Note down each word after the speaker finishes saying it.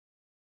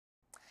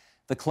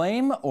The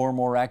claim, or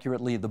more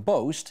accurately, the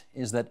boast,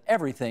 is that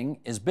everything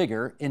is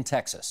bigger in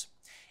Texas.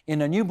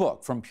 In a new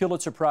book from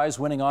Pulitzer-prize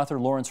winning author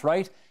Lawrence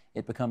Wright,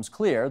 it becomes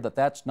clear that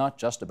that's not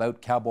just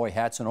about cowboy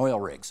hats and oil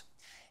rigs.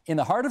 In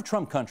the heart of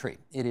Trump country,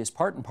 it is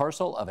part and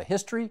parcel of a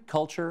history,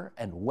 culture,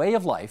 and way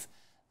of life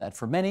that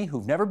for many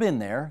who've never been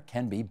there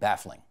can be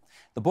baffling.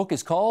 The book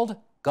is called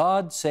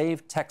God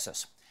Save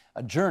Texas,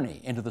 a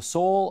journey into the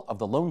soul of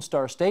the Lone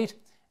Star State,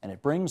 and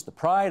it brings the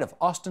pride of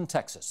Austin,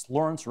 Texas,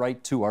 Lawrence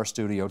Wright, to our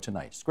studio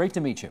tonight. It's great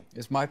to meet you.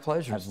 It's my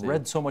pleasure, I've Steve.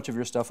 read so much of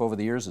your stuff over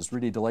the years. It's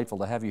really delightful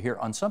to have you here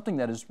on something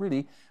that is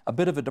really a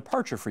bit of a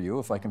departure for you,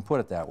 if I can put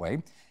it that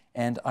way.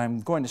 And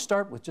I'm going to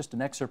start with just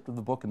an excerpt of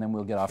the book, and then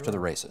we'll get off to the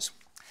races.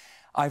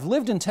 I've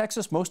lived in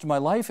Texas most of my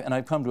life, and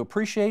I've come to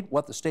appreciate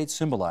what the state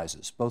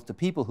symbolizes, both to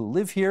people who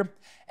live here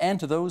and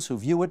to those who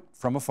view it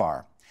from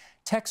afar.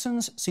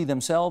 Texans see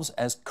themselves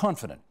as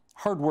confident,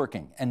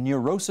 hardworking, and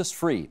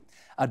neurosis-free,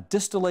 a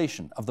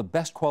distillation of the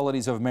best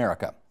qualities of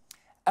America.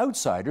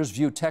 Outsiders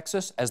view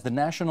Texas as the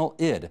national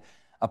id,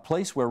 a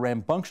place where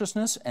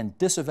rambunctiousness and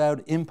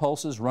disavowed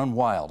impulses run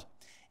wild.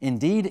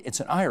 Indeed, it's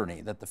an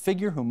irony that the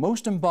figure who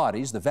most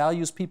embodies the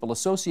values people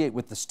associate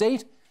with the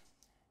state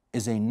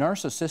is a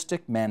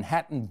narcissistic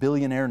Manhattan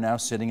billionaire now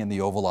sitting in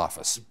the Oval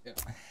Office.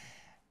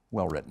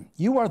 Well written.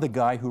 You are the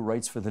guy who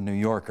writes for the New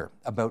Yorker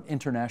about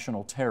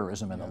international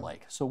terrorism and the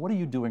like. So what are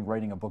you doing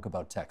writing a book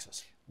about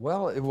Texas?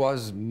 Well, it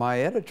was my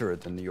editor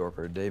at the New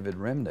Yorker, David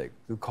Remnick,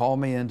 who called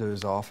me into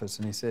his office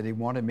and he said he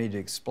wanted me to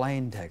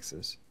explain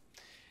Texas.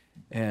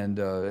 And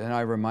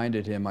I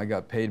reminded him I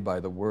got paid by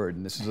the word,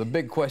 and this is a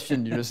big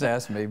question you just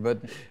asked me, but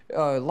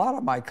a lot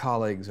of my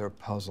colleagues are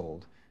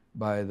puzzled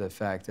by the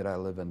fact that I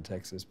live in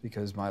Texas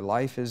because my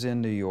life is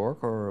in New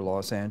York or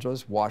Los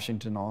Angeles,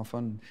 Washington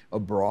often,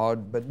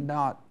 abroad, but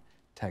not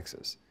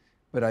Texas.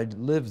 But I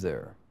live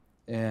there.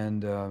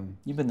 And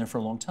you've been there for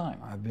a long time.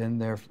 I've been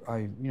there.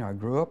 I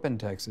grew up in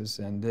Texas,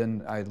 and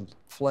then I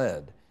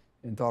fled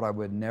and thought I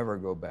would never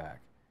go back.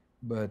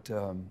 But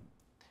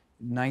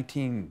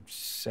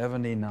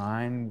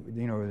 1979,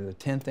 the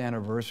 10th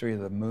anniversary of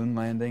the moon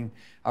landing,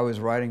 I was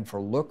writing for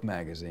Look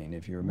magazine,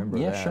 if you remember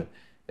that. Sure.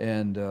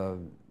 And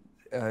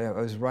I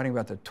was writing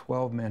about the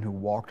 12 men who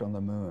walked on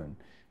the moon.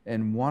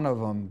 And one of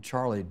them,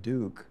 Charlie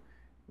Duke,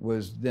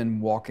 was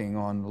then walking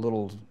on a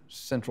little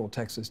central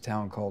Texas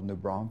town called New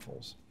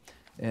Braunfels.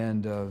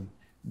 And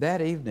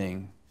that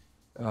evening,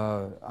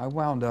 I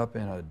wound up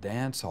in a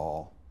dance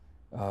hall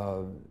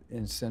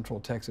in central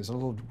Texas, a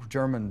little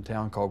German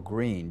town called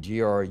Green,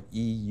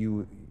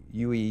 G-R-E-U-E-N-E.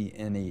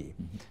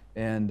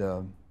 And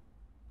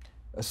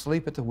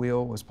Asleep at the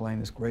Wheel was playing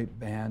this great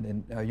band,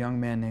 and a young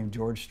man named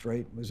George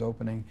Strait was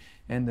opening.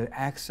 And the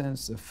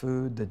accents, the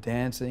food, the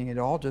dancing, it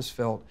all just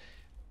felt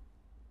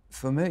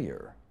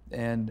familiar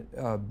and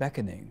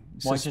beckoning.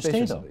 Why'd you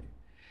stay, though?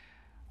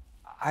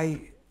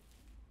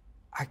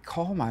 I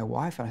called my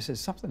wife and I said,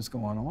 something's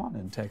going on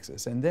in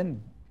Texas. And then,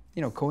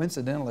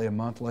 coincidentally, a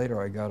month later,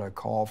 I got a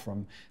call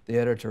from the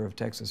editor of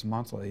Texas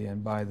Monthly,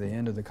 and by the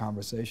end of the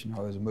conversation,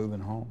 I was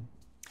moving home.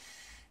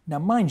 Now,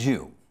 mind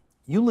you,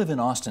 you live in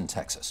Austin,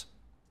 Texas,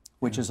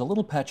 which is a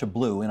little patch of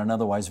blue in an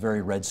otherwise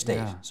very red state.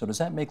 Yeah. So does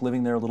that make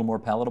living there a little more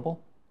palatable?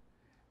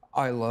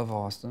 I love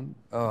Austin.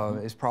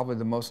 It's probably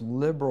the most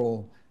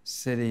liberal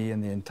city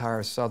in the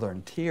entire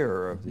southern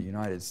tier of the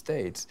United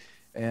States.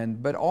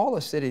 But all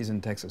the cities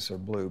in Texas are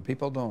blue.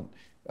 People don't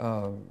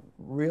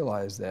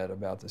realize that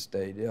about the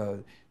state.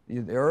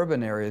 The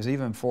urban areas,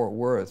 even Fort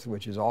Worth,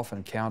 which is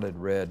often counted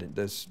red,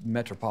 this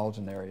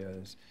metropolitan area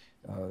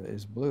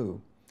is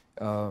blue.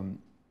 The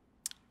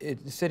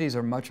cities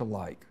are much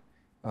alike.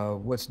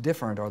 What's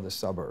different are the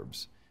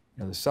suburbs.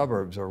 The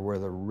suburbs are where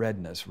the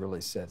redness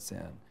really sets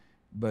in.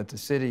 But the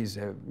cities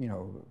have,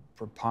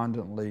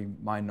 preponderantly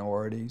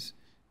minorities.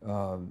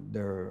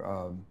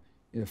 They're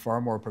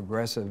far more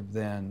progressive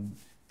than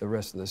the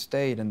rest of the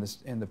state, and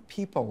the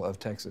people of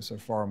Texas are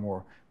far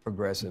more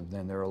progressive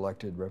than their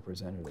elected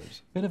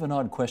representatives. Bit of an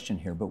odd question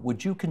here, but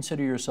would you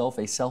consider yourself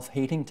a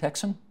self-hating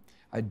Texan?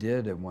 I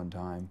did at one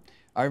time.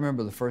 I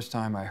remember the first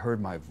time I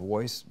heard my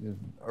voice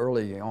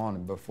early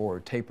on, before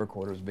tape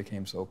recorders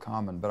became so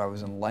common, but I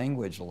was in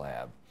language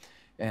lab,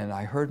 and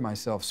I heard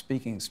myself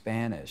speaking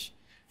Spanish.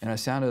 And I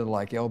sounded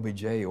like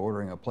LBJ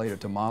ordering a plate of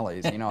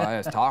tamales. I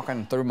was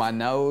talking through my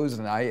nose,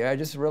 and I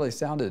just really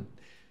sounded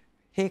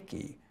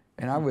hicky.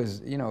 And I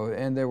was,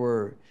 and there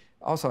were,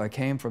 also I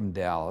came from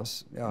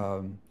Dallas.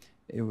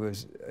 It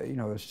was,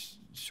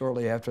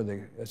 shortly after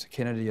the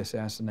Kennedy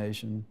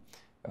assassination,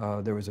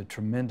 there was a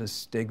tremendous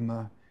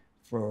stigma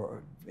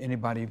for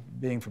anybody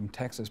being from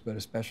Texas, but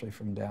especially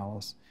from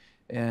Dallas.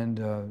 And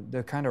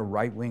the kind of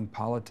right-wing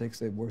politics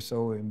that were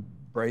so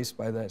embraced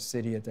by that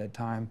city at that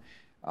time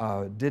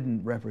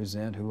didn't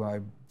represent who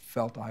I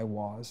felt I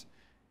was.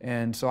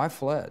 And so I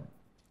fled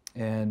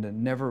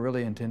and never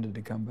really intended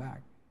to come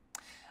back.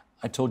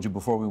 I told you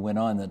before we went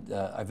on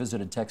that I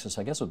visited Texas,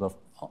 I guess about,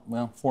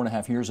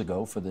 4.5 years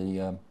ago for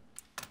the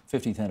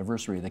 50th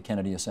anniversary of the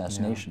Kennedy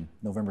assassination,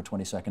 November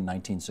 22nd,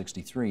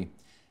 1963.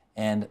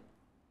 And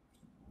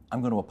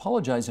I'm going to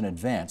apologize in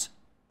advance,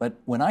 But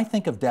when I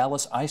think of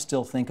Dallas, I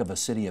still think of a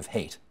city of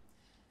hate,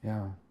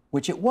 Yeah.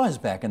 which it was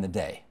back in the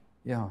day.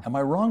 Yeah. Am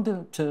I wrong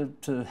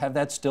to have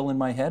that still in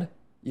my head?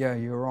 Yeah,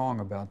 you're wrong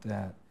about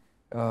that.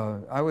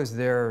 I was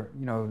there,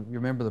 you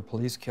remember the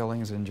police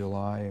killings in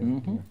July?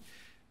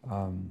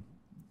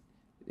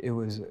 It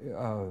was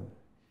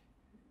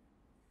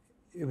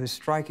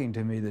striking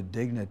to me, the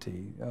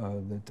dignity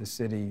that the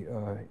city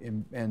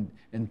and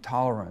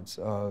intolerance.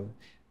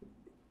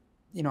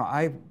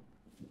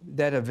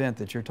 That event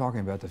that you're talking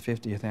about, the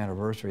 50th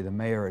anniversary, the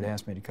mayor had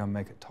asked me to come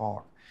make a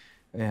talk,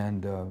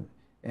 and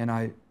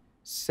I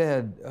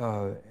said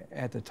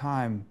at the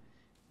time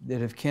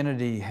that if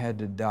Kennedy had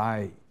to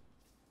die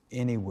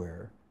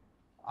anywhere,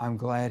 I'm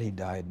glad he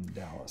died in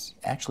Dallas.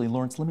 Actually,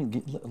 Lawrence,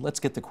 let's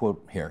get the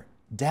quote here.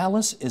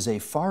 Dallas is a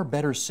far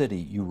better city,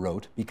 you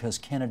wrote, because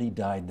Kennedy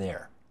died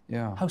there.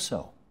 Yeah. How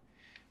so?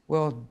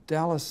 Well,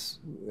 Dallas,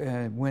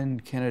 when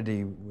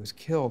Kennedy was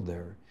killed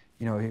there,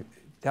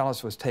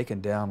 Dallas was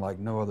taken down like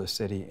no other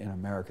city in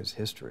America's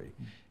history.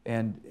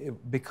 And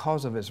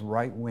because of its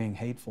right-wing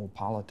hateful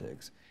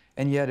politics.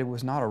 And yet it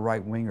was not a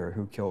right-winger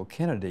who killed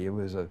Kennedy, it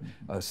was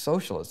a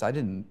socialist. I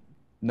didn't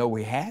know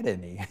we had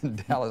any in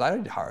Dallas.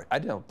 I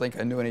don't think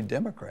I knew any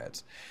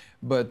Democrats.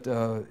 But,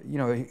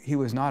 he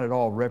was not at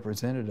all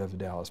representative of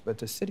Dallas, but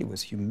the city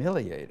was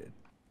humiliated.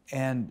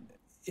 And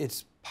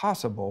it's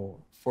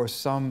possible for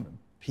some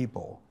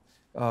people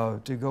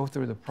to go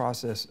through the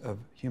process of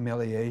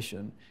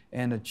humiliation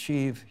and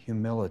achieve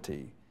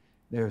humility.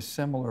 They're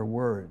similar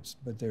words,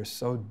 but they're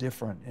so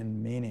different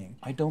in meaning.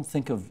 I don't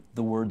think of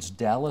the words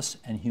Dallas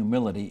and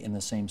humility in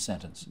the same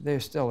sentence. They're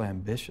still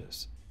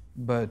ambitious,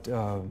 but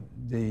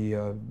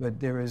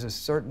there is a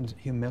certain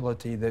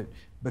humility that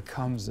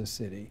becomes the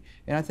city.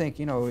 And I think,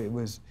 it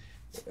was,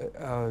 it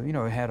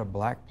had a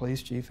black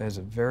police chief, has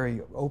a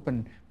very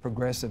open,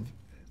 progressive,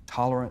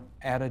 tolerant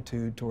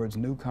attitude towards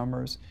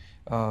newcomers.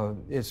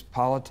 Its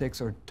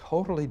politics are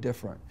totally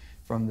different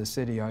from the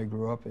city I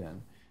grew up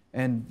in.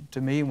 And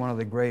to me, one of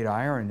the great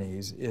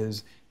ironies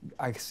is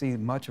I see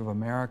much of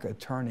America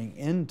turning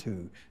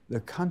into the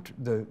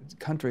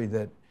country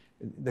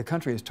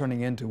is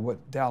turning into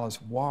what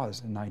Dallas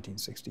was in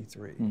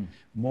 1963.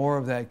 More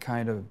of that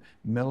kind of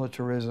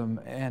militarism,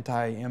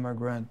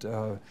 anti-immigrant,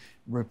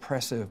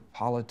 repressive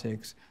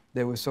politics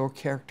that was so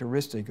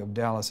characteristic of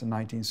Dallas in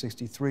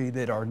 1963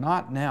 that are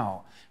not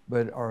now,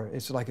 but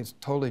it's like it's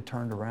totally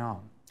turned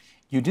around.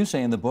 You do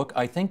say in the book,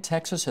 I think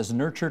Texas has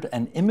nurtured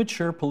an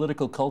immature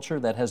political culture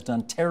that has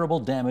done terrible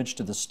damage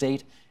to the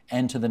state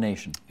and to the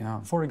nation. Yeah.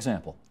 For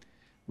example?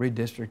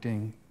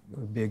 Redistricting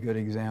would be a good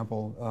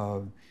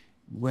example.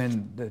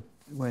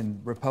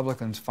 When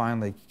Republicans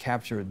finally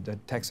captured the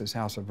Texas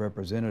House of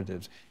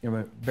Representatives,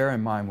 bear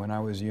in mind, when I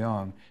was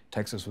young,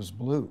 Texas was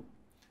blue.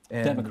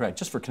 And Democrat,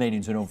 just for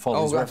Canadians who don't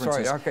follow these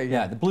references. Sorry. Okay,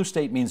 yeah. The blue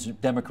state means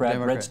Democrat,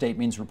 red state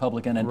means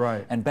Republican. And,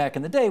 right. And back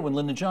in the day when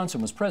Lyndon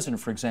Johnson was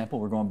president, for example,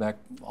 we're going back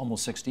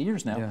almost 60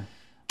 years now,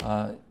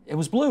 it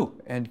was blue.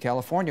 And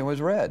California was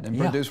red and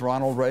produced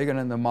Ronald Reagan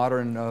and the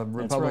modern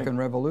Republican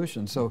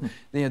Revolution. So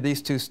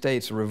these two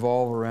states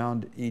revolve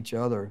around each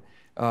other.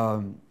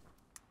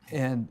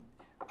 And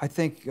I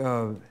think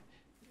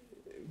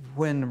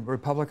when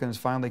Republicans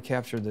finally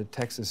captured the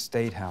Texas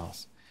State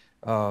House,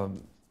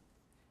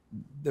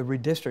 the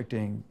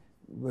redistricting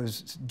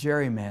was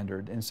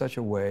gerrymandered in such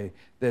a way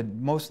that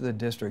most of the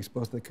districts,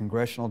 both the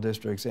congressional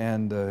districts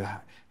and the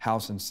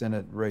House and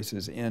Senate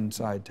races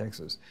inside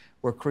Texas,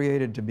 were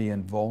created to be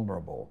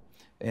invulnerable.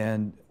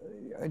 And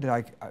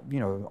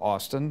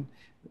Austin,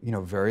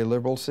 very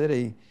liberal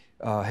city,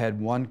 had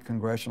one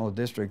congressional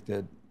district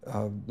that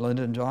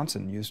Lyndon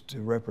Johnson used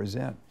to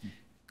represent,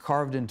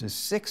 carved into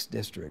 6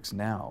 districts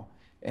now.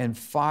 And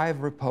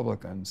 5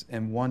 Republicans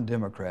and 1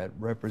 Democrat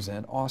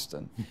represent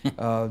Austin.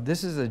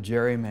 This is a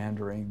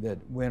gerrymandering that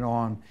went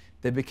on,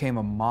 that became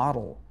a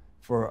model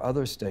for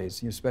other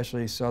states,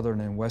 especially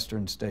southern and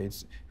western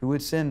states, who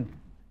would send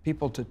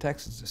people to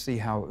Texas to see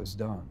how it was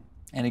done.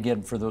 And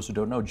again, for those who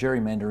don't know,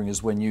 gerrymandering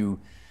is when you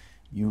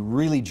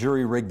really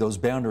jury-rig those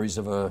boundaries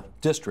of a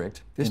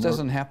district. This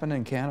doesn't happen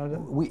in Canada?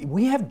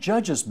 We have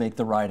judges make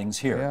the ridings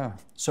here. Yeah.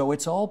 So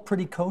it's all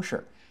pretty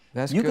kosher.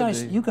 That's you good.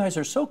 You guys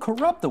are so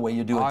corrupt the way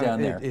you do it down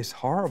there. It's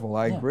horrible.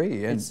 I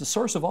agree. It's the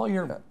source of all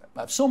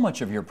so much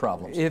of your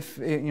problems. If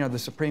the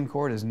Supreme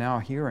Court is now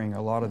hearing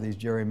a lot of these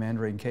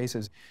gerrymandering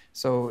cases,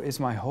 so it's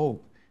my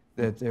hope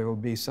that there will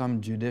be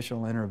some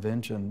judicial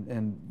intervention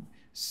and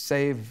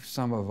save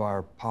some of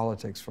our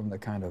politics from the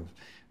kind of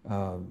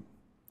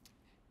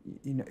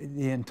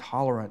the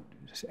intolerant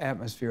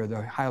atmosphere,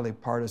 the highly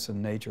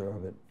partisan nature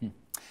of it.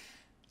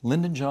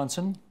 Lyndon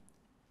Johnson,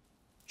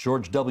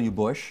 George W.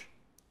 Bush.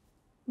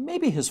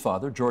 Maybe his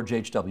father, George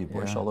H.W.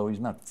 Bush, although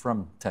he's not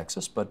from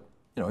Texas, but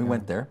he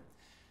went there.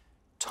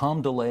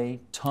 Tom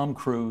DeLay, Tom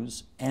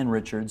Cruise, Ann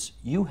Richards,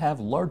 you have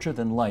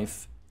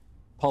larger-than-life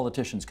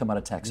politicians come out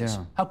of Texas.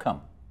 Yeah. How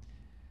come?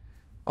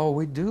 Oh,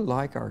 we do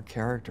like our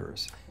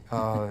characters.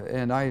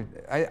 And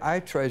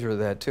I treasure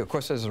that, too. Of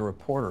course, as a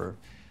reporter,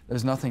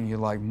 there's nothing you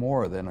like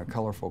more than a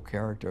colorful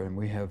character, and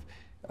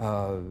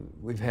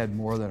we've had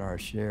more than our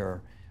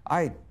share.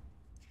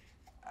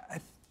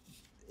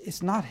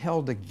 it's not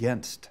held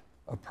against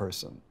a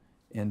person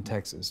in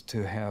Texas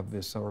to have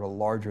this sort of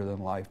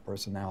larger-than-life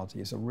personality.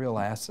 It's a real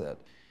asset.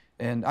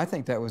 And I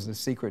think that was the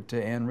secret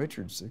to Ann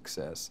Richards'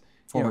 success.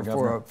 Former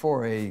governor.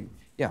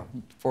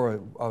 For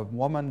a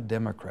woman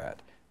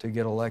Democrat to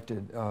get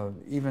elected,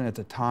 even at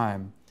the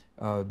time,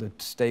 the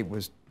state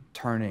was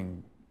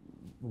turning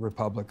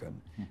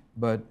Republican.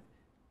 But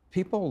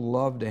people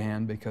loved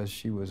Ann because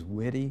she was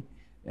witty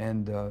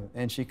and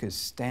she could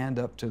stand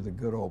up to the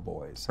good old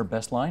boys. Her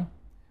best line?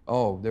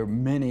 Oh, there are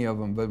many of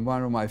them, but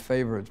one of my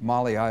favorites,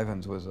 Molly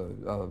Ivins, was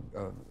a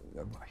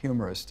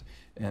humorist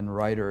and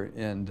writer,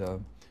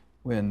 and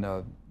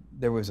when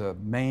there was a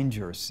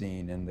manger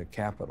scene in the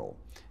Capitol,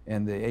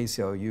 and the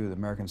ACLU, the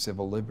American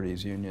Civil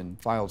Liberties Union,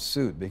 filed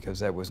suit because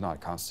that was not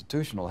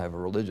constitutional to have a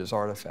religious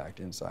artifact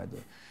inside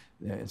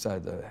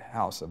the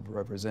House of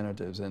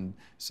Representatives. And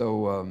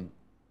so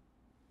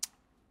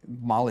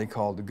Molly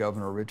called the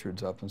Governor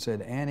Richards up and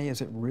said, "Annie,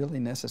 is it really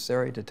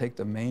necessary to take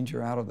the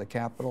manger out of the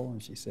Capitol?"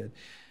 And she said,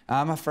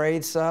 "I'm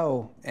afraid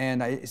so,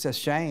 and it's a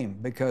shame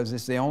because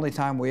it's the only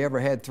time we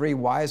ever had 3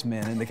 wise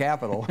men in the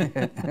Capitol."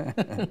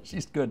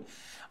 She's good.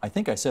 I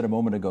think I said a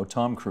moment ago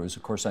Tom Cruise.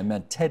 Of course, I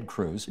meant Ted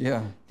Cruz,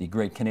 the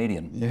great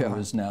Canadian, who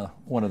is now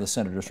one of the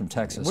senators from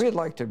Texas. We'd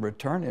like to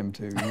return him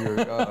to your...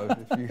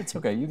 It's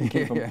okay, you can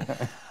keep him.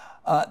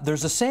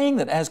 There's a saying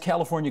that as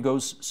California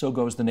goes, so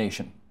goes the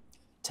nation.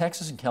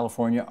 Texas and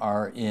California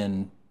are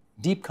in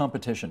deep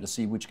competition to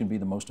see which can be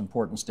the most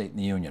important state in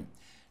the Union.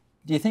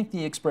 Do you think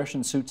the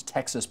expression suits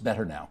Texas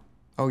better now?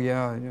 Oh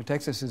yeah,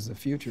 Texas is the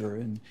future,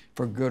 and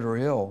for good or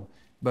ill.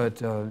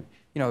 But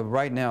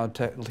right now,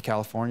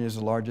 California is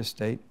the largest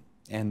state,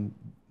 and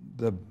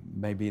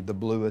maybe the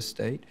bluest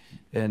state,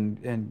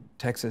 and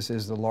Texas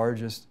is the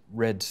largest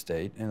red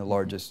state and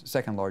the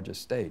second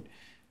largest state.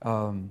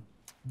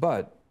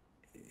 But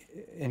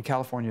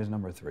California is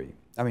number 3.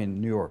 I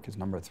mean, New York is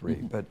number 3,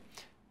 but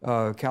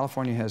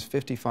California has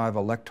 55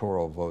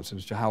 electoral votes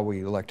as to how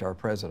we elect our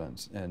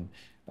presidents,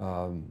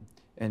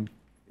 and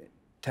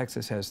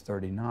Texas has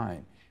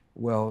 39.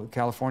 Well,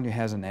 California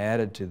hasn't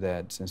added to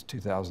that since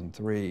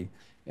 2003,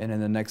 and in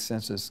the next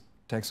census,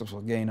 Texas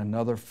will gain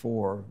another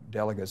 4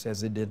 delegates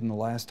as it did in the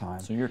last time.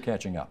 So you're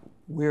catching up.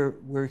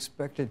 We're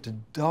expected to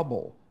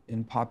double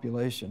in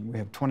population. We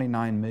have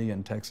 29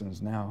 million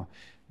Texans now,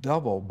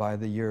 double by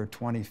the year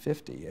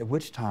 2050, at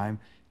which time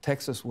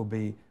Texas will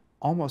be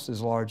almost as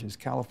large as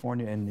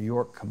California and New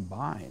York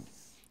combined.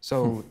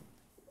 So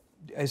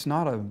it's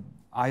not an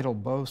idle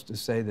boast to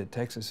say that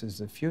Texas is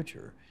the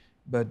future,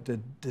 but the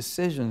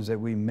decisions that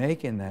we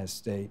make in that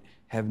state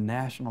have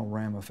national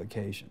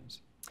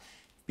ramifications.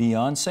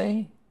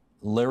 Beyonce,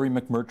 Larry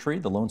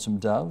McMurtry, the Lonesome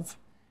Dove,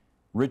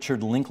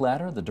 Richard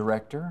Linklater, the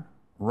director,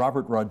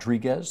 Robert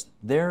Rodriguez.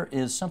 There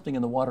is something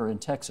in the water in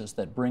Texas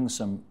that brings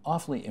some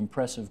awfully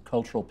impressive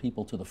cultural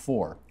people to the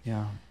fore.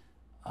 Yeah.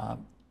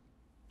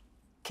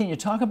 Can you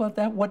talk about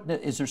that?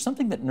 Is there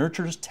something that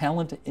nurtures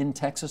talent in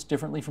Texas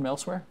differently from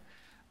elsewhere?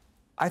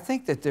 I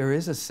think that there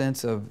is a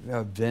sense of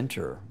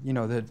venture,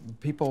 that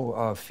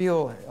people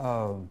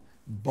feel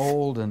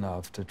bold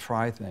enough to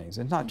try things.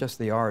 And not just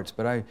the arts,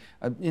 but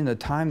in the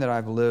time that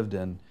I've lived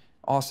in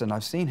Austin,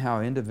 I've seen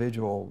how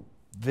individual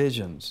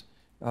visions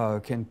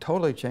can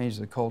totally change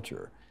the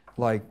culture.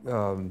 Like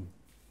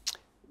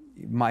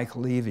Mike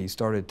Levy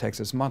started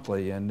Texas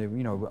Monthly, and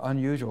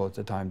unusual at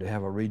the time to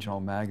have a regional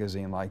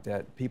magazine like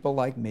that. People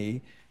like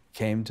me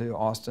came to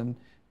Austin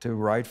to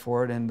write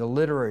for it, and the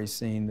literary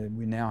scene that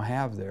we now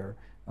have there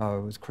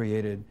was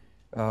created.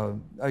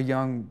 A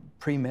young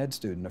pre-med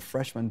student, a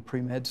freshman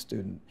pre-med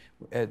student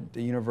at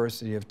the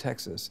University of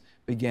Texas,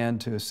 began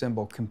to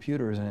assemble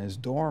computers in his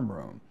dorm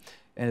room,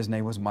 and his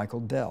name was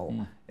Michael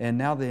Dell. And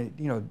now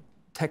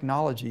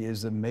technology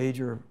is a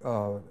major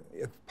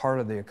part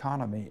of the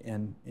economy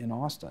in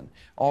Austin,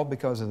 all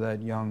because of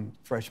that young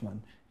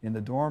freshman in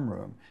the dorm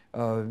room.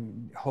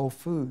 Whole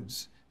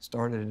Foods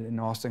started in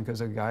Austin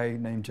because a guy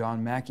named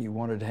John Mackey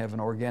wanted to have an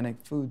organic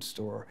food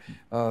store.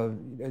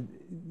 You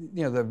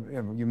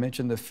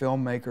mentioned the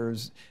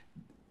filmmakers,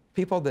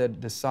 people that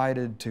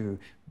decided to,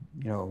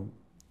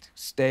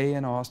 stay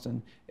in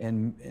Austin,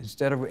 and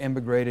instead of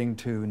immigrating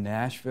to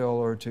Nashville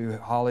or to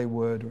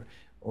Hollywood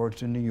or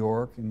to New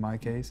York, in my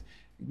case,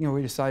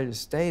 we decided to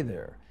stay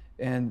there.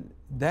 And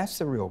that's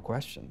the real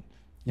question.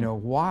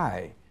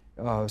 Why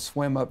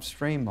swim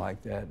upstream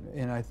like that?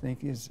 And I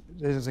think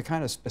there's a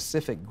kind of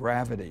specific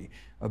gravity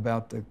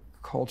about the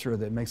culture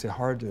that makes it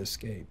hard to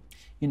escape.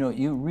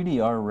 You really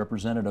are a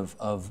representative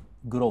of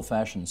good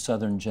old-fashioned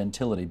Southern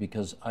gentility,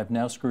 because I've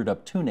now screwed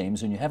up 2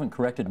 names and you haven't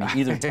corrected me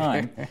either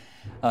time.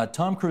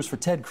 Tom Cruise for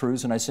Ted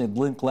Cruz, and I said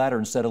Linklater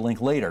instead of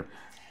Linklater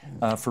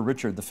for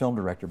Richard, the film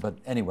director. But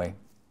anyway,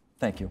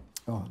 thank you.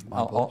 Oh,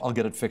 I'll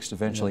get it fixed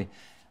eventually. Yeah.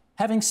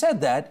 Having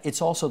said that,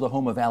 it's also the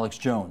home of Alex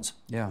Jones,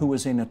 who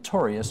is a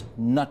notorious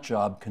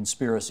nutjob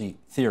conspiracy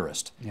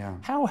theorist. Yeah.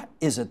 How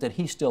is it that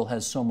he still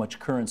has so much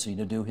currency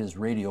to do his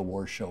Radio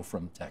Wars show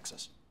from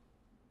Texas?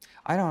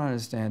 I don't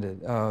understand it.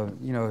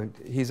 You know,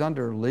 he's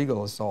under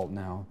legal assault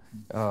now.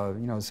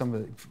 You know, some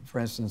of the, for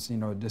instance, you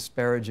know,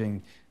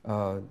 disparaging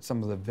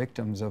some of the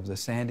victims of the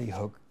Sandy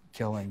Hook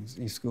killings,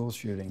 these school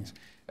shootings,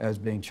 as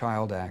being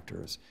child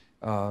actors.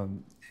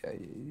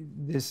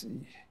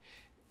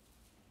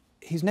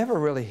 He's never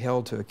really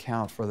held to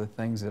account for the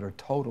things that are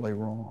totally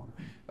wrong.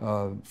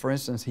 For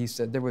instance, he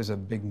said there was a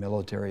big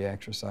military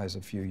exercise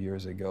a few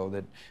years ago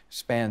that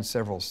spanned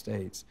several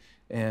states.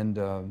 And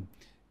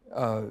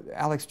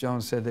Alex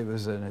Jones said it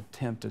was an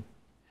attempt to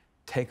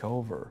take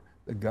over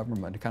the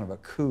government, kind of a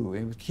coup.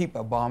 It would keep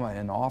Obama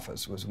in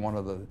office was one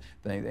of the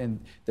things. And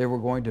they were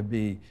going to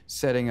be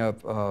setting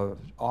up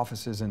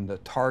offices in the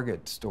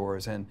Target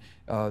stores, and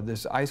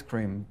this ice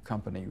cream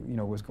company, you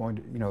know, was going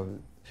to, you know,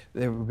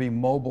 there would be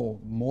mobile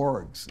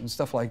morgues and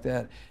stuff like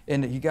that.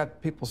 And he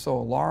got people so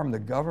alarmed, the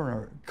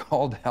governor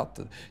called out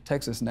the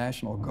Texas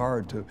National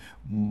Guard to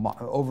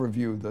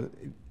overview the,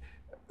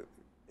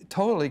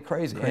 totally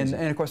crazy. And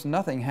of course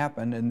nothing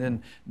happened, and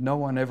then no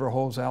one ever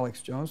holds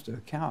Alex Jones to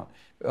account.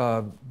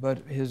 But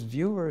his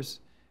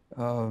viewers,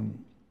 you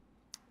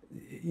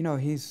know,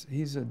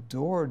 he's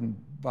adored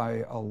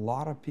by a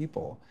lot of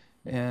people.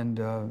 And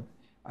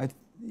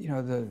you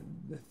know, the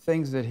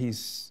things that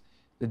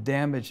the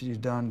damage he's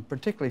done,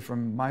 particularly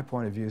from my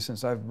point of view,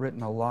 since I've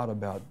written a lot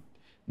about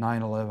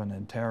 9/11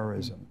 and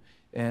terrorism.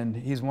 And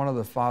he's one of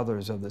the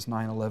fathers of this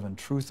 9/11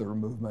 truther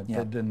movement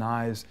that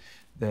denies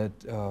that,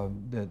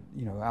 that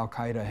you know,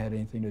 Al-Qaeda had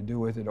anything to do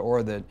with it,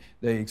 or that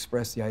they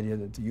express the idea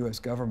that the U.S.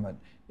 government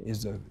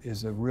is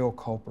a real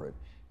culprit.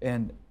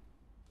 And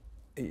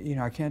you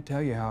know, I can't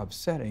tell you how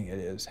upsetting it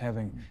is,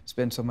 having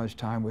spent so much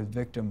time with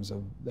victims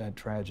of that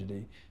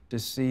tragedy, to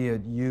see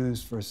it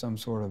used for some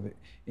sort of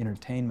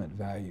entertainment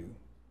value.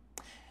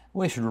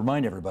 We should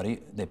remind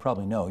everybody, they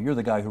probably know, you're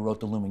the guy who wrote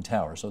The Looming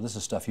Tower, so this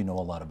is stuff you know a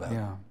lot about.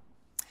 Yeah.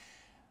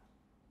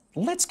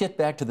 Let's get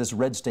back to this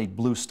red state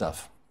blue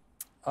stuff.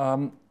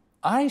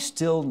 I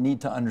still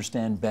need to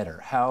understand better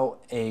how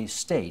a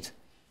state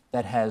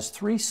that has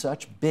three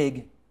such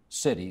big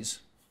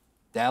cities,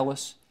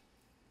 Dallas,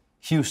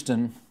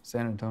 Houston,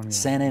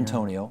 San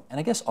Antonio, and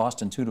I guess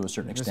Austin too to a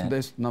certain extent.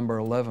 This number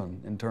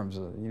 11 in terms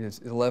of, it's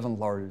the 11th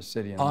largest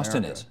city in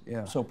Austin America.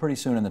 is, so pretty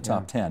soon in the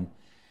top 10.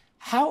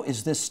 How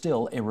is this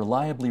still a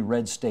reliably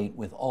red state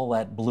with all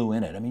that blue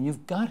in it? I mean,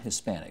 you've got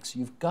Hispanics,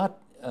 you've got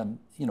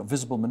you know,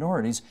 visible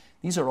minorities.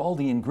 These are all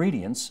the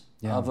ingredients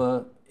of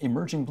a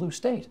emerging blue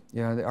state.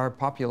 Yeah, our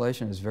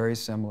population is very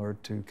similar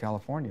to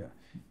California.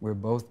 We're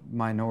both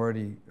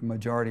majority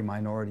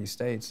minority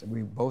states.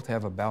 We both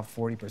have about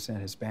 40%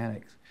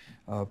 Hispanic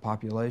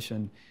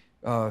population.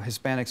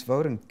 Hispanics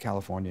vote in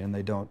California and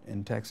they don't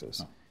in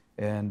Texas.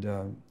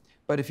 And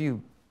but if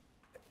you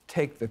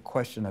take the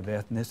question of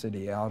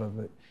ethnicity out of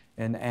it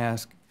and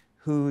ask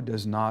who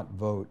does not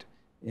vote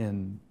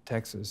in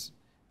Texas,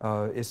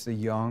 it's the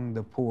young,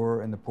 the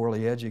poor, and the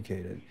poorly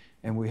educated.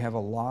 And we have a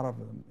lot of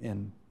them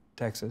in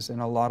Texas,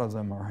 and a lot of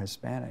them are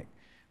Hispanic.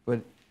 But,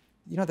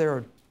 you know, there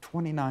are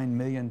 29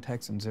 million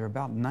Texans. There are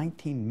about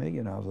 19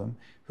 million of them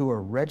who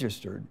are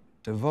registered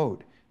to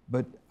vote,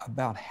 but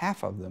about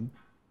half of them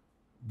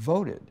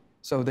voted.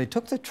 So they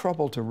took the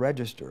trouble to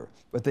register,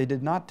 but they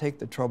did not take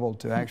the trouble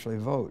to actually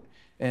vote.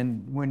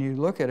 And when you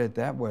look at it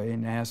that way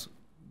and ask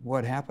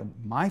what happened,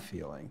 my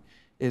feeling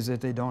is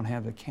that they don't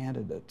have the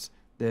candidates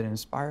that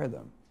inspire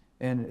them.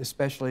 And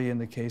especially in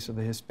the case of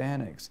the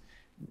Hispanics.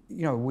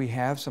 You know, we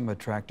have some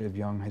attractive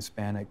young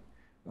Hispanic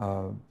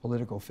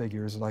political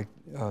figures like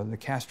the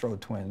Castro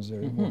twins,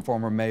 the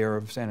former mayor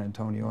of San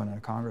Antonio and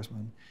a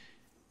congressman,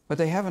 but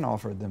they haven't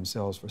offered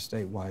themselves for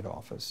statewide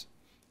office.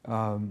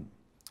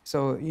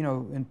 So, you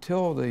know,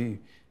 until the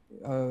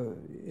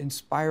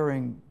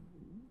inspiring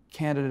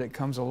candidate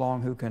comes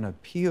along who can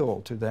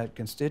appeal to that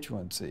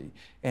constituency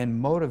and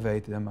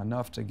motivate them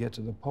enough to get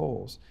to the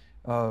polls,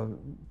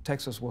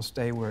 Texas will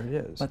stay where it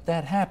is. But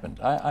that happened.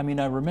 I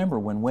mean, I remember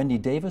when Wendy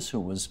Davis, who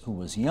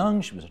was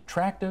young, she was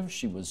attractive,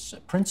 she was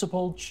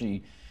principled,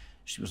 she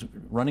was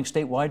running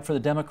statewide for the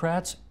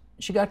Democrats,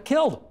 she got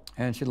killed.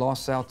 And she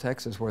lost South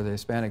Texas, where the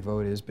Hispanic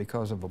vote is,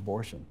 because of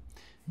abortion.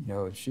 You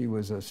know, she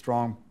was a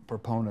strong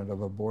proponent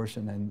of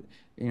abortion, and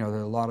you know, there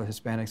are a lot of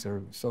Hispanics that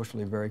are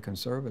socially very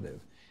conservative.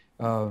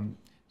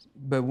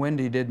 But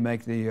Wendy did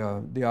make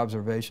the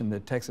observation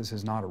that Texas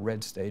is not a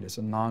red state, it's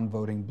a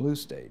non-voting blue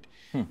state.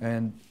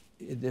 And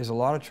there's a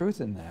lot of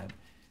truth in that.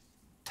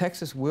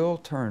 Texas will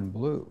turn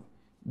blue.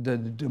 The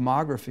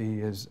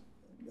demography is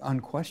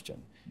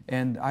unquestioned.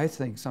 And I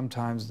think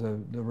sometimes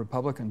the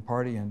Republican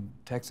Party in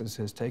Texas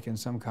has taken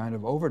some kind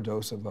of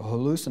overdose of a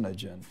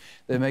hallucinogen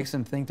that makes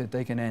them think that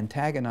they can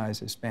antagonize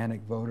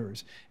Hispanic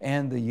voters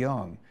and the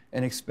young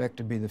and expect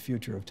to be the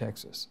future of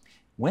Texas.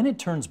 When it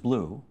turns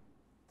blue,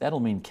 that'll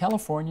mean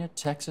California,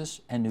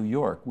 Texas, and New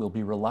York will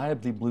be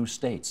reliably blue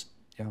states.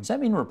 Does that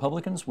mean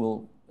Republicans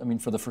will, I mean,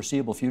 for the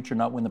foreseeable future,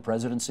 not win the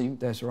presidency?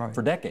 That's right.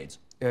 For decades?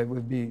 It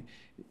would be,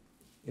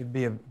 it'd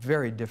be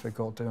very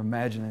difficult to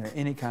imagine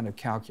any kind of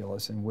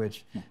calculus in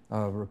which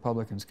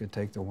Republicans could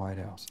take the White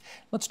House.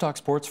 Let's talk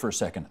sports for a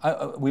second.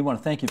 We want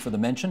to thank you for the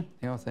mention.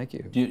 Yeah, thank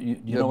you. Do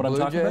you know what I'm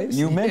talking about?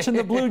 You mentioned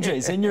the Blue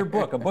Jays in your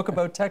book, a book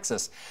about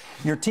Texas.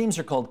 Your teams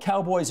are called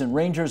Cowboys and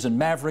Rangers and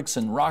Mavericks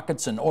and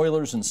Rockets and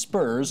Oilers and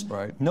Spurs.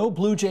 Right. No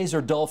Blue Jays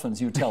or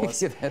Dolphins, you tell us,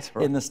 That's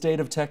right. in the state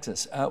of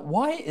Texas.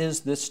 Why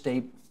is this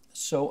state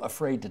so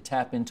afraid to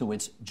tap into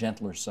its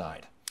gentler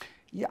side?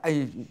 Yeah,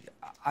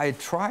 I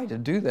try to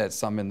do that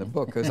some in the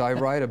book, because I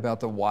write about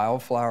the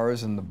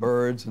wildflowers and the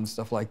birds and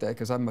stuff like that,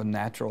 because I'm a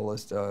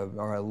naturalist,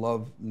 or I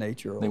love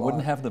nature a lot. They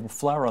wouldn't have the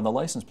flower on the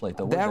license plate,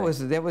 though, would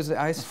they? That was,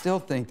 I still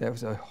think that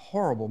was a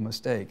horrible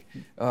mistake.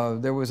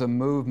 There was a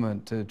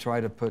movement to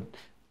try to put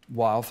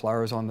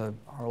wildflowers on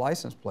our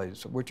license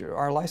plates, which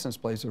our license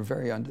plates are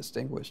very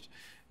undistinguished.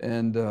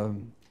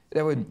 And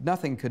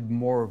nothing could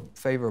more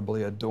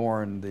favorably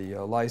adorn the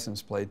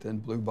license plate than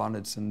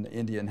bluebonnets and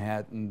Indian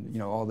hat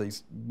and all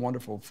these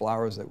wonderful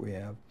flowers that we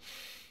have.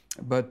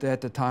 But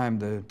at the time,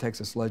 the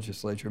Texas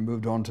legislature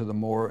moved on to the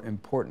more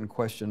important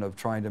question of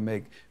trying to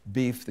make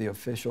beef the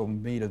official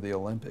meat of the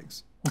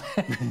Olympics.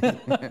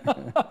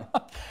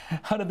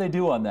 How did they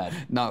do on that?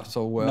 Not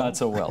so well. Not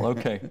so well,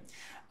 okay.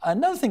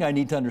 Another thing I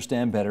need to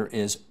understand better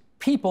is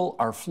people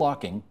are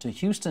flocking to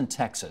Houston,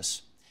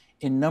 Texas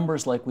in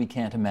numbers like we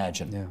can't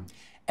imagine. Yeah.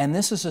 And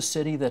this is a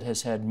city that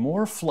has had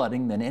more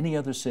flooding than any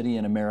other city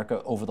in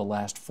America over the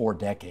last 4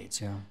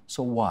 decades. Yeah.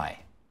 So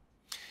why?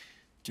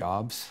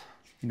 Jobs.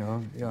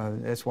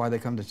 That's why they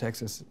come to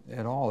Texas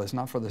at all. It's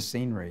not for the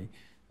scenery,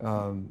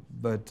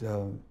 but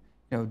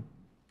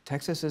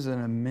Texas is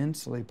an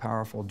immensely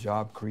powerful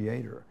job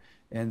creator.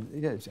 And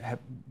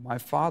my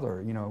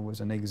father,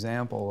 was an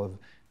example of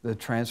the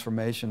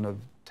transformation of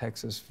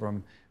Texas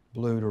from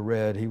blue to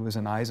red. He was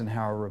an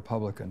Eisenhower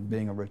Republican,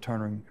 being a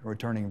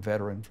returning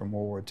veteran from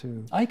World War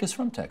II. Ike is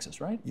from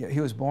Texas, right? Yeah, he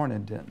was born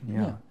in Denton,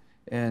 yeah.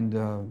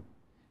 And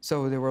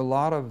so there were a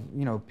lot of,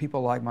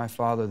 people like my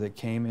father that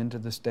came into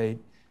the state,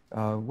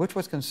 which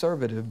was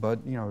conservative,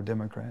 but,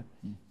 Democrat,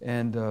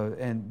 and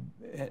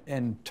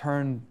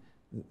turned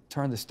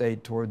the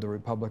state toward the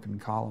Republican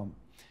column.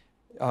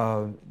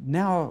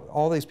 Now,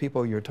 all these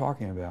people you're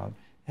talking about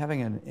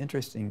having an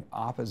interesting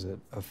opposite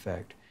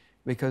effect,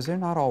 because they're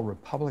not all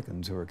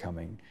Republicans who are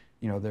coming.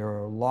 There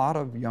are a lot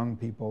of young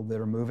people that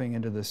are moving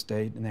into the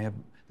state, and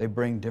they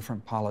bring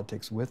different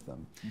politics with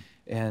them.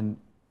 And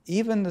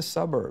even the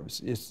suburbs,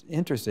 it's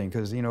interesting,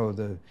 because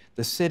the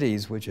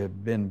cities, which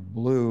have been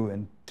blue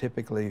and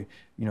typically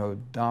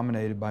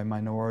dominated by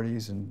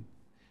minorities, and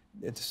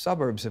the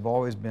suburbs have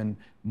always been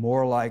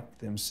more like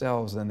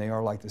themselves than they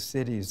are like the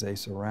cities they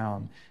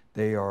surround.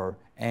 They are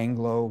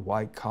Anglo,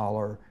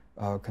 white-collar,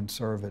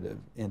 conservative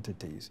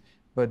entities.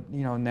 But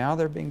now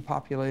they're being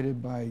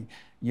populated by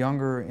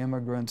younger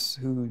immigrants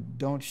who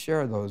don't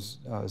share those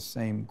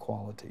same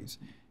qualities,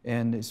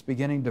 and it's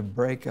beginning to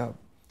break up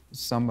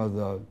some of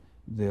the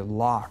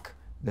lock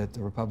that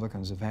the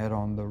Republicans have had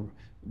on the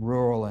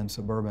rural and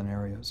suburban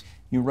areas.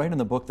 You write in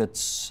the book that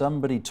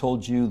somebody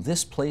told you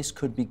this place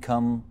could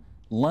become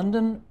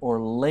London or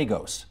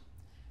Lagos.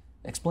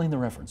 Explain the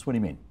reference. What do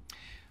you mean?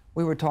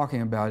 We were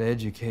talking about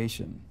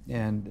education,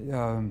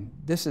 and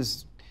this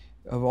is,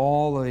 of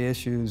all the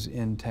issues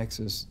in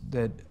Texas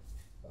that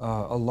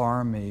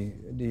alarm me,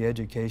 the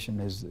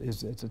education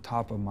is at the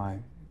top of my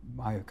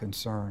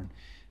concern.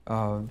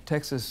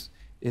 Texas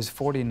is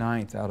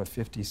 49th out of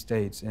 50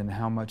 states in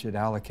how much it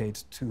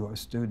allocates to a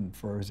student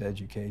for his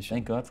education.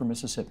 Thank God for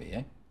Mississippi,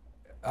 eh?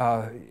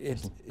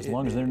 As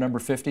long as they're number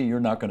 50,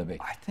 you're not going to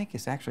be. I think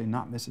it's actually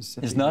not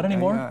Mississippi. It's not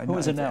anymore? Who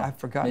is it now? I've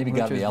forgotten. Maybe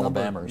got to be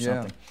Alabama or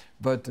something. Yeah.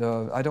 But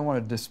I don't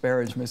want to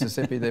disparage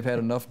Mississippi. They've had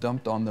enough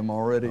dumped on them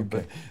already.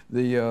 Okay.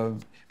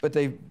 But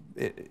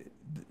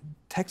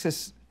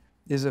Texas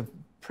is a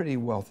pretty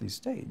wealthy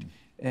state,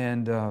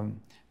 and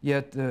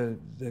yet the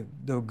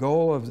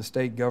goal of the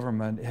state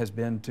government has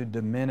been to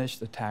diminish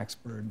the tax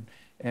burden,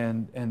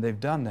 and they've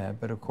done that.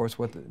 But of course,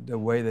 the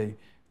way they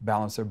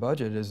balance their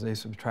budget is they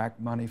subtract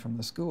money from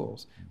the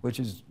schools, which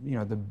is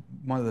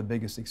one of the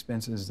biggest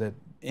expenses that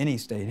any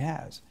state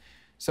has.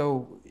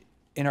 So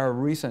in our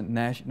recent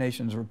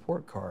Nation's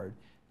Report Card,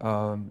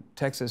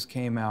 Texas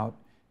came out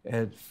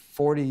at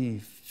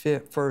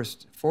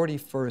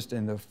 41st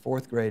in the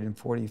 4th grade and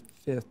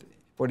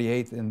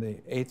 48th in the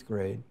 8th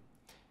grade.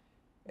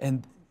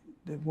 And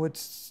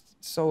what's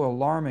so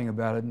alarming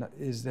about it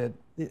is that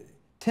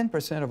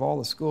 10% of all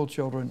the school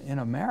children in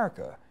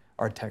America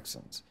are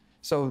Texans.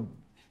 So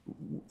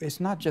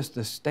it's not just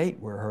the state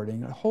we're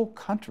hurting, the whole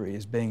country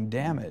is being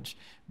damaged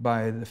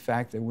by the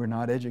fact that we're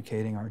not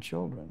educating our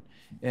children.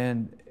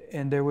 And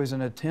there was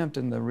an attempt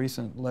in the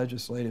recent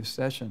legislative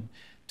session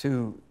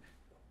to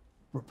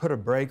put a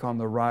brake on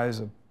the rise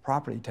of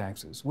property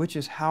taxes, which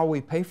is how we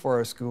pay for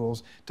our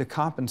schools to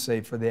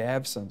compensate for the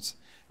absence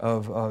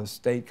of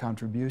state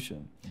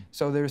contribution.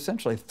 So they're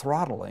essentially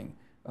throttling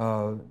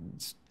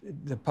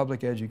the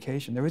public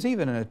education. There was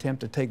even an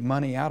attempt to take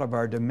money out of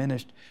our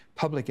diminished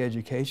public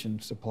education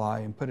supply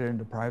and put it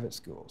into private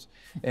schools.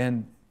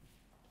 And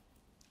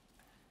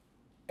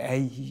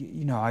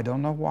You know, I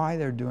don't know why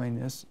they're doing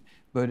this,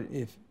 but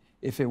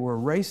if it were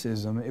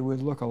racism, it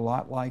would look a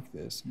lot like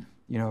this.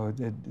 You know,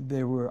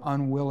 they were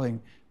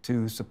unwilling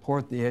to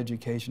support the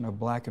education of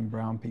black and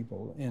brown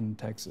people in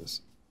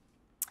Texas.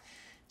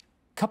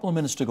 A couple of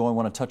minutes to go, I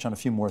want to touch on a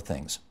few more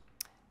things.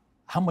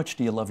 How much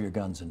do you love your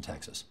guns in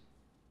Texas?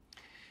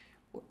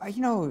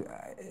 You know,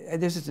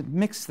 there's a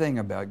mixed thing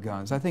about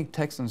guns. I think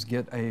Texans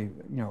get a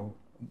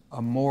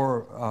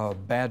more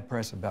bad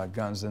press about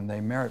guns than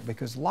they merit,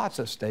 because lots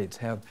of states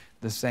have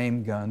the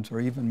same guns or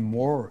even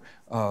more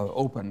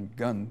open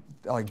gun,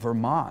 like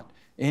Vermont.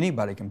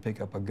 Anybody can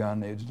pick up a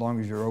gun as long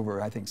as you're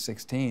over, I think,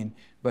 16,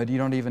 but you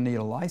don't even need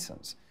a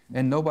license.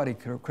 And nobody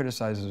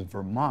criticizes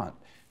Vermont,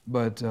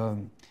 but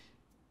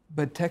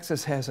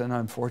Texas has an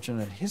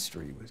unfortunate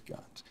history with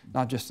guns,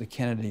 not just the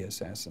Kennedy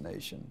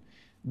assassination.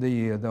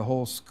 The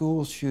whole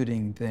school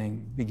shooting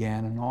thing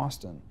began in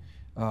Austin.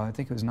 I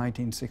think it was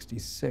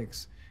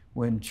 1966,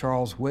 when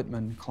Charles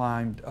Whitman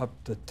climbed up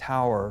the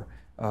tower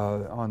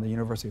on the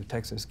University of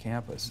Texas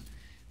campus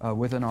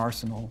with an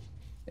arsenal.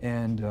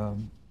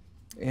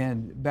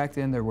 And back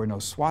then there were no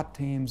SWAT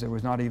teams, there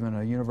was not even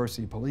a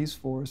university police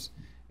force.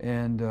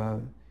 And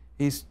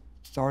he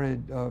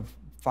started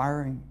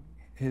firing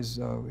his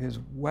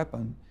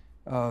weapon.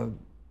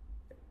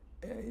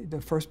 The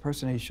first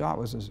person he shot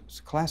was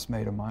a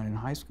classmate of mine in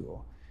high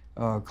school,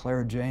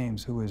 Claire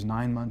James, who was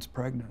 9 months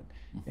pregnant,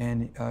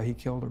 and he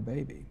killed her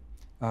baby.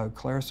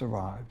 Claire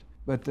survived,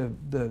 but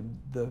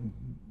the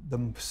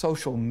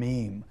social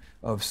meme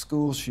of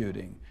school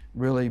shooting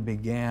really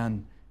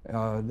began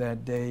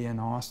that day in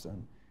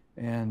Austin.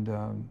 And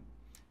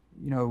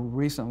you know,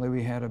 recently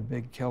we had a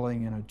big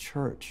killing in a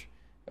church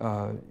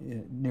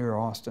near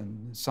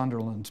Austin,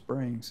 Sunderland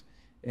Springs.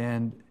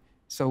 And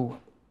so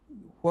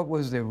what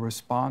was the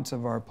response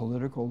of our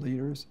political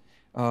leaders?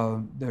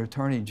 The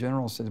Attorney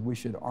General said we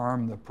should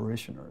arm the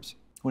parishioners.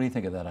 What do you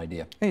think of that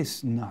idea?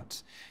 It's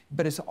nuts.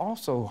 But it's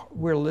also,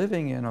 we're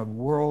living in a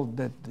world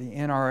that the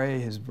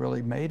NRA has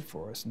really made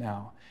for us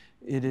now.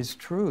 It is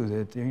true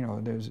that, you know,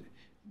 there's a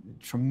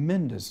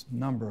tremendous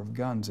number of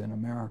guns in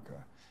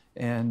America,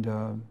 and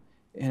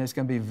it's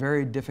going to be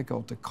very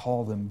difficult to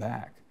call them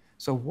back.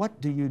 So what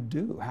do you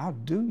do? How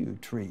do you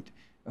treat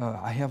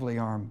a heavily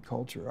armed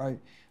culture?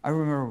 I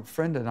remember a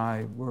friend and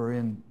I were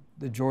in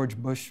the George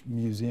Bush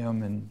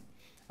Museum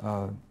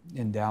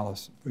in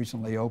Dallas,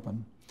 recently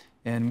opened,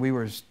 and we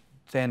were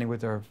standing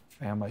with our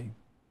family,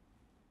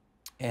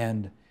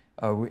 and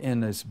in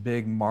this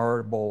big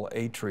marble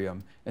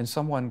atrium, and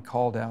someone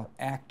called out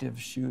 "active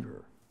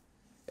shooter,"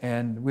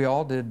 and we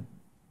all did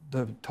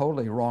the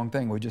totally wrong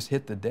thing. We just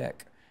hit the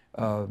deck,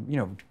 you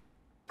know,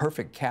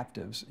 perfect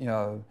captives. You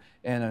know,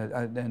 and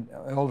an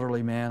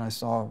elderly man I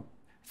saw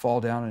fall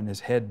down, and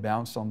his head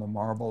bounced on the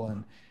marble,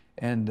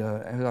 and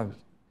as I was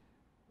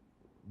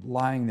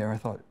lying there, I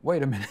thought,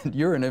 wait a minute,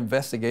 you're an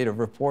investigative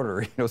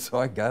reporter, you know, so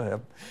I got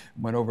up,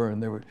 went over,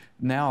 and there were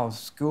now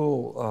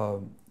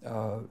school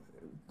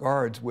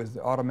guards with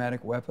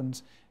automatic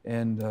weapons,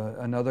 and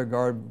another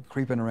guard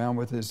creeping around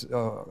with his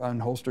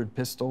unholstered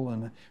pistol,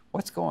 and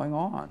what's going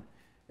on?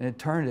 And it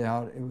turned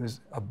out it was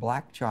a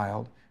black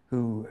child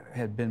who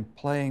had been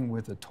playing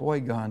with a toy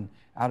gun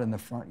out in the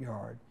front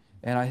yard.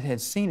 And I had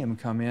seen him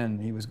come in,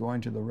 he was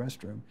going to the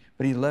restroom,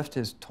 but he left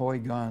his toy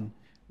gun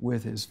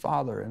with his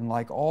father. And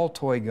like all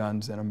toy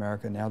guns in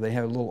America now, they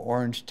have a little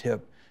orange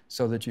tip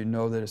so that you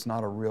know that it's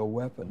not a real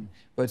weapon.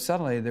 But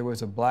suddenly there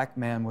was a black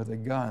man with a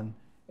gun,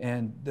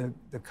 and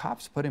the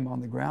cops put him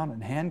on the ground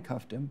and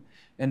handcuffed him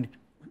and,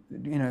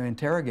 you know,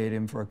 interrogated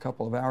him for a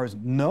couple of hours,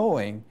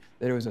 knowing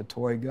that it was a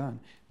toy gun.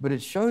 But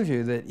it shows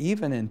you that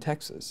even in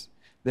Texas,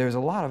 there's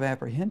a lot of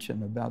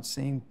apprehension about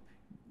seeing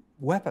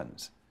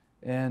weapons.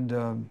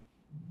 And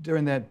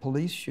during that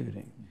police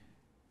shooting,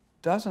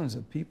 dozens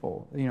of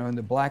people, you know, in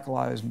the Black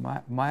Lives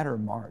Matter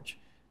march,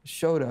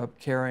 showed up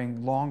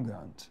carrying long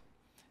guns,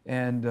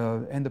 and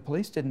the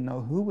police didn't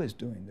know who was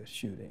doing the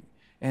shooting,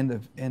 and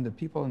the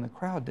people in the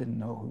crowd didn't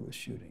know who was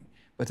shooting,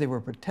 but they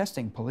were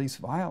protesting police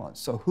violence.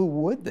 So who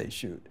would they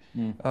shoot?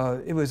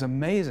 It was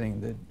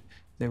amazing that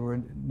there were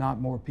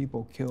not more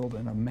people killed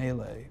in a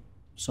melee.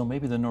 So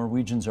maybe the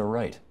Norwegians are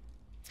right.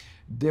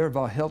 Der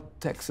war Held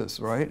Texas,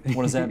 right?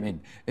 What does that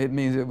mean? It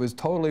means it was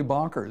totally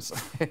bonkers.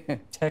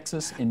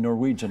 Texas in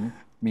Norwegian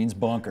means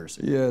bonkers.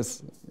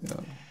 Yes. Yeah.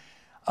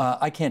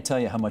 I can't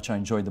tell you how much I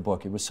enjoyed the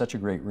book. It was such a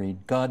great read.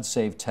 God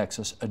Save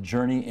Texas, A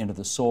Journey into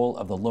the Soul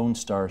of the Lone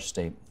Star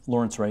State.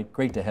 Lawrence Wright,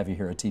 great to have you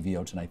here at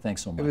TVO tonight.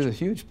 Thanks so much. It was a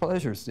huge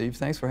pleasure, Steve.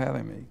 Thanks for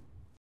having me.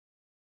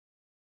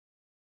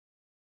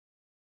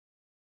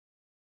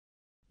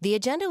 The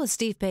Agenda with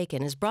Steve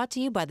Bacon is brought to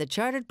you by the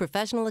Chartered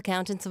Professional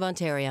Accountants of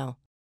Ontario,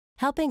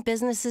 helping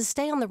businesses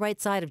stay on the right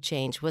side of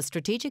change with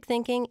strategic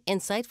thinking,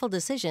 insightful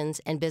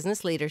decisions, and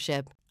business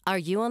leadership. Are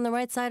you on the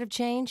right side of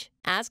change?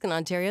 Ask an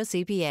Ontario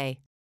CPA.